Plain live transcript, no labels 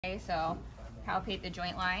Okay, so palpate the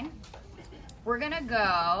joint line. We're gonna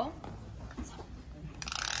go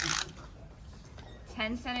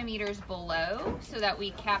 10 centimeters below so that we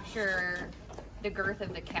capture the girth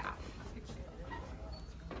of the calf.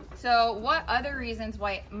 So what other reasons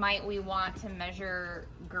why might we want to measure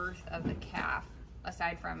girth of the calf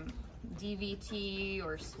aside from DVT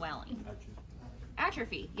or swelling?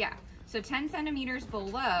 Atrophy, yeah. So 10 centimeters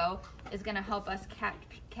below is gonna help us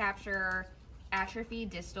capture atrophy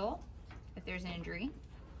distal, if there's an injury.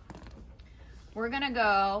 We're gonna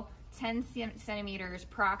go 10 centimeters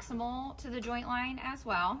proximal to the joint line as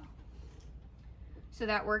well, so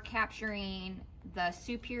that we're capturing the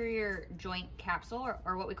superior joint capsule,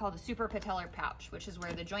 or what we call the suprapatellar pouch, which is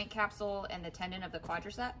where the joint capsule and the tendon of the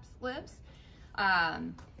quadriceps lives.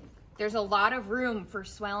 There's a lot of room for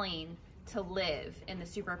swelling to live in the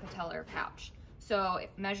suprapatellar pouch. So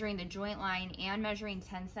measuring the joint line and measuring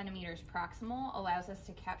 10 centimeters proximal allows us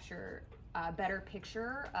to capture a better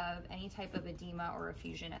picture of any type of edema or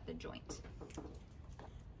effusion at the joint.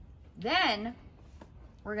 Then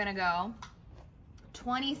we're gonna go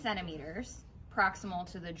 20 centimeters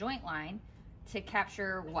proximal to the joint line to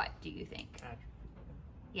capture what, do you think?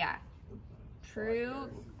 Yeah, true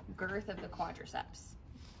girth of the quadriceps.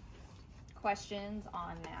 Questions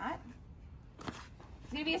on that?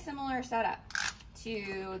 It's gonna be a similar setup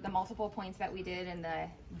to the multiple points that we did in the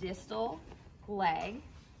distal leg.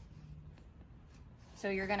 So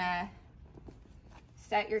you're gonna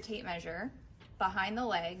set your tape measure behind the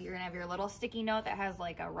leg. You're gonna have your little sticky note that has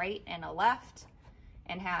like a right and a left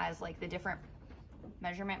and has like the different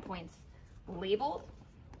measurement points labeled.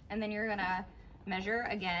 And then you're gonna measure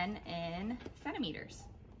again in centimeters,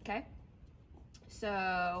 okay?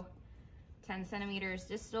 So 10 centimeters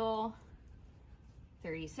distal,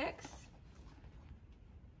 36.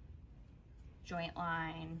 Joint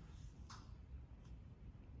line,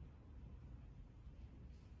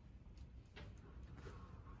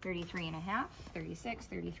 33.5, 36,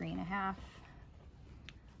 33.5,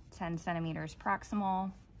 10 centimeters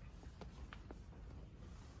proximal,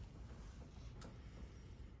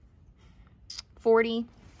 40,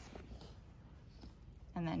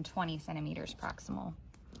 and then 20 centimeters proximal,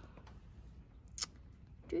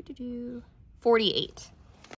 48.